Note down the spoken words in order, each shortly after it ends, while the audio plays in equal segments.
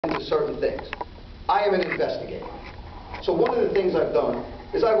into certain things. I am an investigator. So one of the things I've done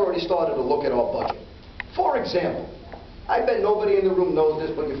is I've already started to look at our budget. For example, I bet nobody in the room knows this,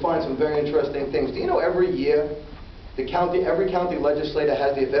 but you find some very interesting things. Do you know every year every county legislator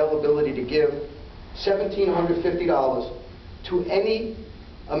has the availability to give $1,750 to any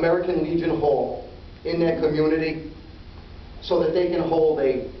American Legion hall in their community so that they can hold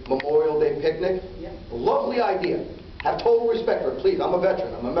a Memorial Day picnic? Yeah. Lovely idea. Have total respect for it. Please, I'm a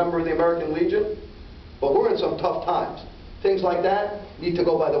veteran. I'm a member of the American Legion, but we're in some tough times. Things like that need to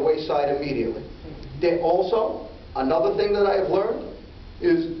go by the wayside immediately. There also, another thing that I have learned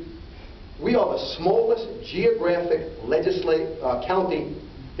is we are the smallest geographic county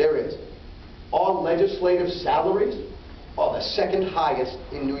there is. Our legislative salaries are the second highest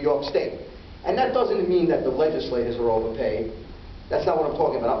in New York State. And that doesn't mean that the legislators are overpaid. That's not what I'm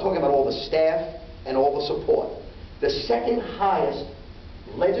talking about. I'm talking about all the staff and all the support. The second highest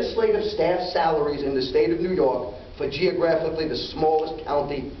legislative staff salaries in the state of New York for geographically the smallest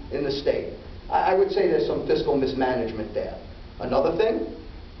county in the state. I would say there's some fiscal mismanagement there. Another thing,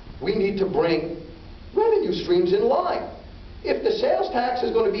 we need to bring revenue streams in line. If the sales tax is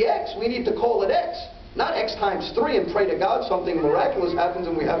going to be X, we need to call it X, not X times 3 and pray to God something miraculous happens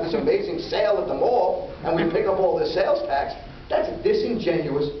and we have this amazing sale at the mall and we pick up all this sales tax. That's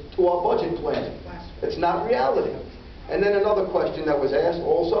disingenuous to our budget plan. It's not reality. And then another question that was asked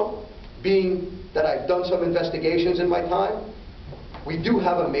also, being that I've done some investigations in my time, we do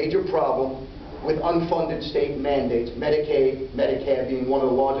have a major problem with unfunded state mandates, Medicaid, Medicare being one of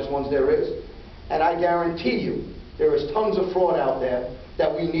the largest ones there is. And I guarantee you, there is tons of fraud out there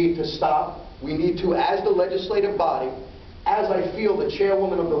that we need to stop. We need to, as the legislative body, as I feel the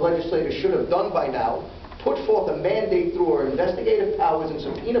chairwoman of the legislature should have done by now, put forth a mandate through our investigative powers and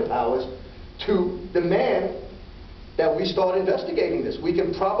subpoena powers to demand that we start investigating this. We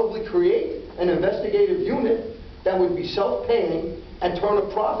can probably create an investigative unit that would be self-paying and turn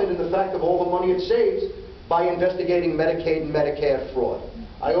a profit in the fact of all the money it saves by investigating Medicaid and Medicare fraud.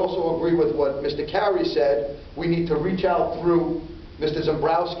 I also agree with what Mr. Carey said. We need to reach out through Mr.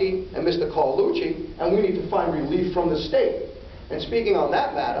 Zimbrowski and Mr. Carlucci, and we need to find relief from the state. And speaking on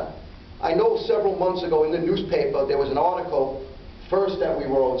that matter, I know several months ago in the newspaper there was an article, first that we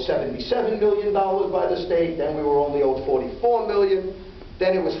were owed $77 million by the state, then we were only owed $44 million,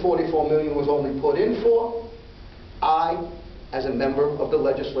 then it was $44 million was only put in for. I, as a member of the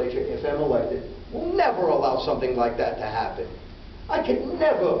legislature, if I'm elected, will never allow something like that to happen. I can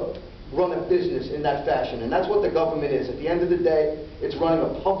never run a business in that fashion, and that's what the government is. At the end of the day, it's running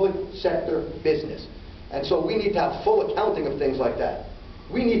a public sector business. And so we need to have full accounting of things like that.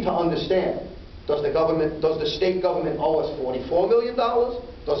 We need to understand, does the state government owe us $44 million?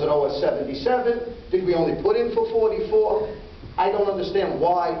 Does it owe us 77? Did we only put in for 44? I don't understand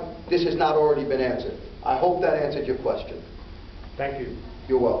why this has not already been answered. I hope that answered your question. Thank you.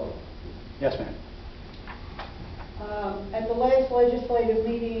 You're welcome. Yes, ma'am. At the last legislative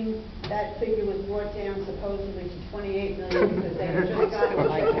meeting, that figure was brought down supposedly to $28 million because they had just gotten a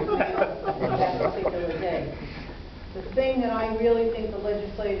check mail that particular day. The thing that I really think the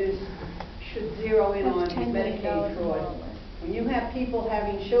legislators should zero in on is Medicaid fraud. When you have people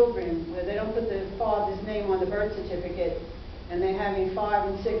having children where they don't put the father's name on the birth certificate and they're having 5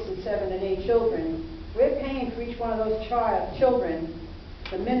 and 6 and 7 and 8 children, we're paying for each one of those children.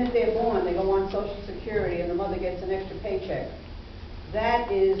 The minute they're born, they go on Social Security and the mother gets an extra paycheck. That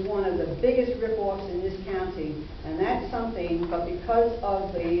is one of the biggest rip-offs in this county, and that's something, but because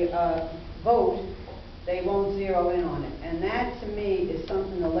of the vote, they won't zero in on it. And that, to me, is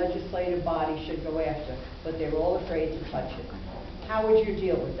something the legislative body should go after, but they're all afraid to touch it. How would you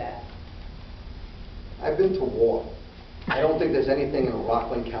deal with that? I've been to war. I don't think there's anything in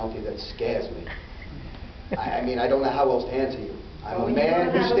Rockland County that scares me. I mean, I don't know how else to answer you. I'm a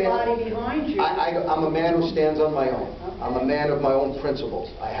man who stands. I'm a man who stands on my own. Okay. I'm a man of my own principles.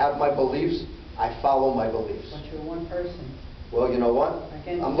 I have my beliefs. I follow my beliefs. But you're one person. Well, you know what?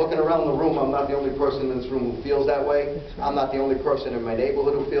 I'm looking around the room. I'm not the only person in this room who feels that way. I'm not the only person in my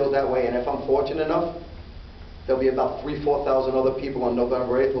neighborhood who feels that way. And if I'm fortunate enough, there'll be about 3,000 to 4,000 other people on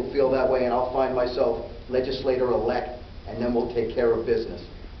November 8th who feel that way, and I'll find myself legislator-elect, and then we'll take care of business.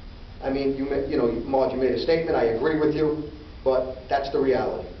 I mean, Marge, you made a statement. I agree with you, but that's the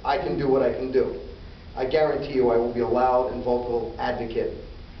reality. I can do what I can do. I guarantee you I will be a loud and vocal advocate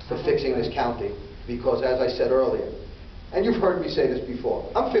for fixing this county, because as I said earlier, and you've heard me say this before,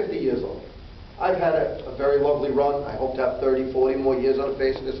 I'm 50 years old. I've had a very lovely run. I hope to have 30, 40 more years on the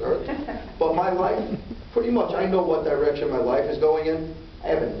face of this earth. But my life, pretty much, I know what direction my life is going in. I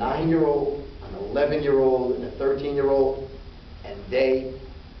have a 9-year-old, an 11-year-old, and a 13-year-old, and they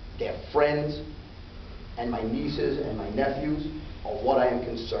their friends, and my nieces and my nephews are what I am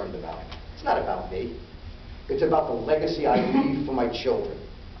concerned about. It's not about me. It's about the legacy I leave for my children.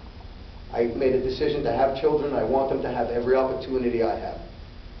 I made a decision to have children. I want them to have every opportunity I have.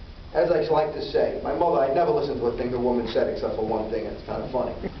 As I like to say, my mother, I never listened to a thing the woman said except for one thing, and it's kind of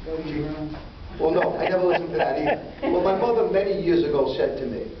funny. Well, no, I never listened to that either. Well, my mother many years ago said to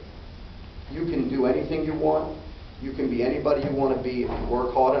me, you can do anything you want, you can be anybody you want to be if you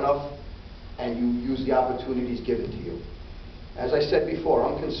work hard enough and you use the opportunities given to you. As I said before,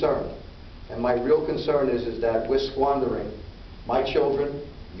 I'm concerned. And my real concern is that we're squandering my children,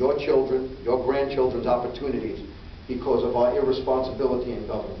 your grandchildren's opportunities because of our irresponsibility in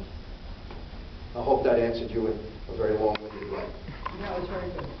government. I hope that answered you in a very long-winded way. No, it's very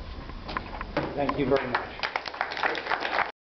good. Thank you very much.